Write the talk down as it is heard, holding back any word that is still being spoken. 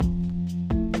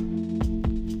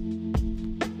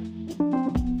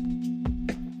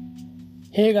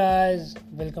Hey guys,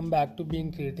 welcome back to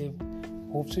Being Creative.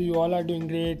 Hope so you all are doing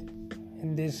great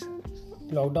in this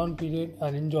lockdown period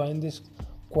and enjoying this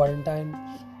quarantine,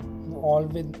 all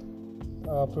with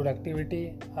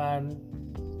productivity and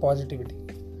positivity.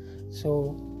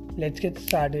 So let's get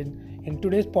started. In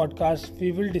today's podcast,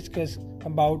 we will discuss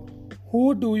about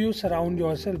who do you surround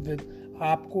yourself with.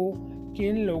 आपको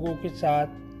किन लोगों के साथ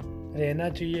रहना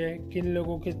चाहिए, किन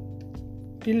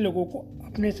लोगों को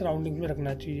अपने सराउंडिंग में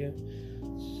रखना चाहिए.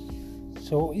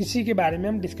 इसी के बारे में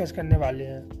हम डिस्कस करने वाले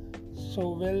हैं.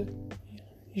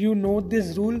 You know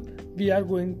this rule we are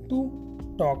going to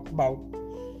talk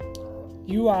about.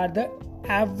 You are the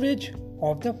average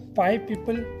of the 5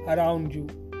 people around you.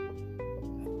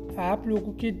 आप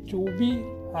लोगों के जो भी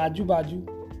आजू बाजू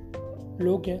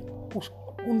लोग हैं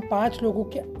उन 5 लोगों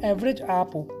के एवरेज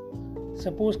आप हो.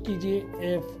 सपोज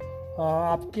कीजिए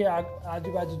आपके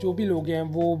आजू बाजू जो भी लोग हैं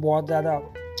वो बहुत ज़्यादा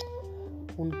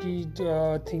उनकी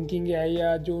थिंकिंग है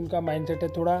या जो उनका माइंडसेट है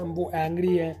थोड़ा वो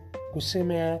एंग्री है, गुस्से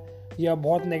में है या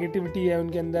बहुत नेगेटिविटी है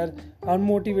उनके अंदर,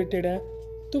 अनमोटिवेटेड है,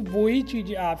 तो वही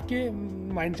चीज़ आपके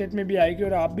माइंडसेट में भी आएगी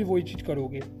और आप भी वही चीज़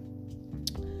करोगे.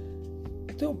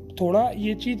 तो थोड़ा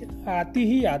ये चीज़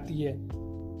आती है.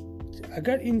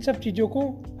 अगर इन सब चीज़ों को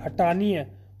हटानी है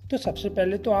तो सबसे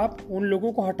पहले तो आप उन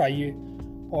लोगों को हटाइए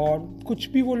और कुछ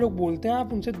भी वो लोग बोलते हैं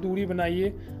आप उनसे दूरी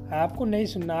बनाइए. आपको नहीं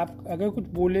सुनना. आप अगर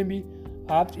कुछ बोलें भी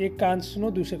आप एक कान से सुनो,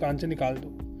 दूसरे कान से निकाल दो.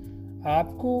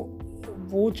 आपको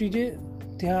वो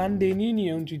चीज़ें ध्यान देनी ही नहीं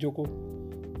है उन चीज़ों को.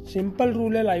 सिंपल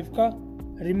रूल है लाइफ का.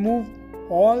 Remove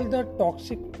all the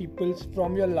toxic peoples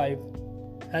from your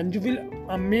life and you will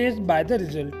amaze by the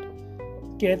result.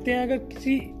 कहते हैं अगर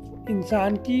किसी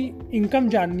इंसान की इनकम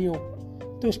जाननी हो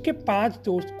तो उसके 5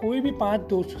 दोस्त, कोई भी 5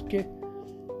 दोस्त उसके,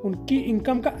 उनकी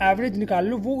इनकम का एवरेज निकाल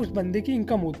लो, वो उस बंदे की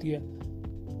इनकम होती है.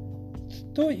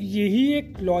 तो यही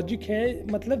एक लॉजिक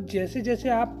है. मतलब जैसे जैसे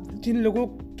आप जिन लोगों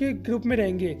के ग्रुप में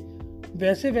रहेंगे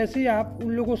वैसे वैसे ही आप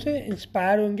उन लोगों से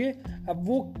इंस्पायर होंगे. अब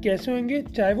वो कैसे होंगे,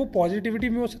 चाहे वो पॉजिटिविटी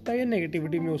में हो सकता है या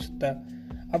नेगेटिविटी में हो सकता है,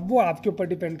 अब वो आपके ऊपर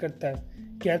डिपेंड करता है.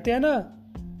 कहते हैं ना,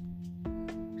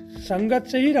 संगत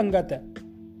से ही रंगत है.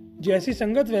 जैसी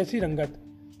संगत वैसी रंगत.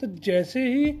 तो जैसे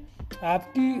ही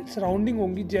आपकी सराउंडिंग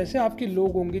होंगी, जैसे आपके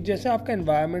लोग होंगे, जैसे आपका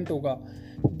एनवायरनमेंट होगा,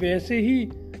 वैसे ही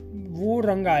वो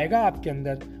रंग आएगा आपके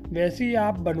अंदर, वैसे ही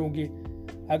आप बनोगे.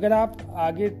 अगर आप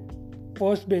आगे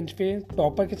फर्स्ट बेंच पे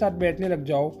टॉपर के साथ बैठने लग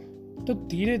जाओ तो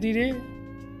धीरे धीरे,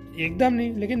 एकदम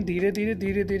नहीं लेकिन धीरे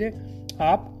धीरे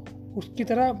आप उसकी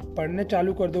तरह पढ़ने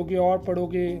चालू कर दोगे और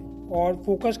पढ़ोगे और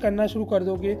फोकस करना शुरू कर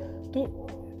दोगे. तो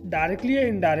डायरेक्टली या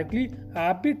इनडायरेक्टली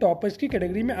आप भी टॉपर्स की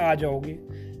कैटेगरी में आ जाओगे.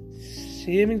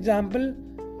 सेम एग्जाम्पल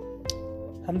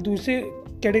हम दूसरे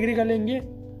कैटेगरी का लेंगे.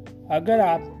 अगर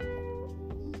आप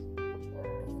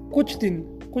कुछ दिन,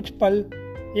 कुछ पल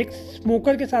एक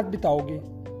स्मोकर के साथ बिताओगे,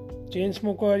 चेन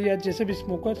स्मोकर या जैसे भी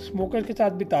स्मोकर के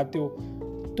साथ बिताते हो,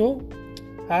 तो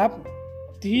आप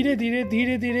धीरे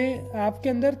धीरे आपके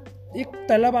अंदर एक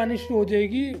तलब आनी शुरू हो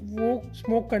जाएगी वो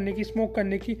स्मोक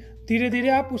करने की. धीरे धीरे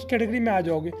आप उस कैटेगरी में आ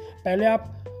जाओगे. पहले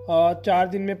आप 4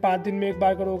 दिन में, 5 दिन में एक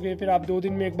बार करोगे, फिर आप 2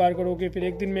 दिन में एक बार करोगे, फिर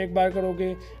 1 दिन में एक बार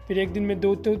करोगे, फिर 1 दिन में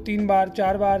 2-3 बार,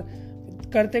 4 बार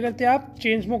करते करते आप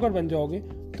चेन स्मोकर बन जाओगे.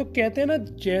 तो कहते हैं ना,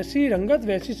 जैसी रंगत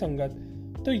वैसी संगत.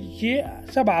 तो ये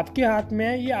सब आपके हाथ में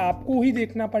है, ये आपको ही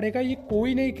देखना पड़ेगा, ये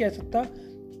कोई नहीं कह सकता.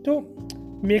 तो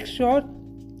make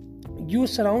sure you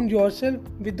surround yourself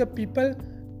with the people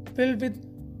filled with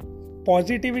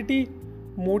positivity,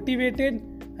 motivated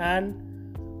and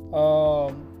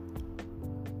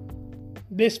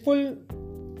blissful.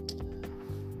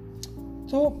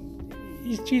 तो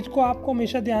इस चीज़ को आपको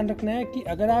हमेशा ध्यान रखना है कि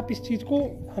अगर आप इस चीज़ को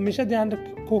हमेशा ध्यान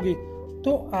रखोगे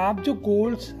तो आप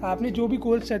आपने जो भी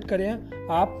गोल्स सेट करे हैं,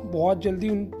 आप बहुत जल्दी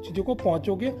उन चीज़ों को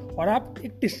पहुंचोगे और आप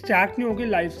एक डिस्ट्रैक्ट नहीं होगे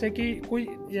लाइफ से कि कोई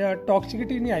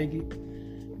टॉक्सिसिटी नहीं आएगी.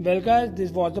 Well guys,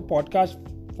 this was the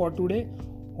podcast for today.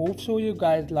 Hope so you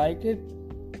guys like it.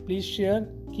 Please share,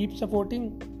 keep supporting,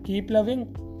 keep loving.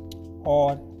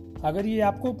 और अगर ये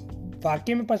आपको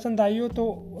वाकई में पसंद आई हो तो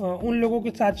उन लोगों के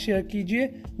साथ शेयर कीजिए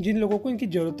जिन लोगों को इनकी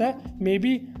ज़रूरत है. May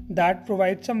be that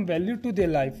provide some value to their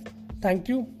life. Thank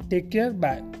you. Take care.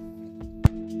 Bye.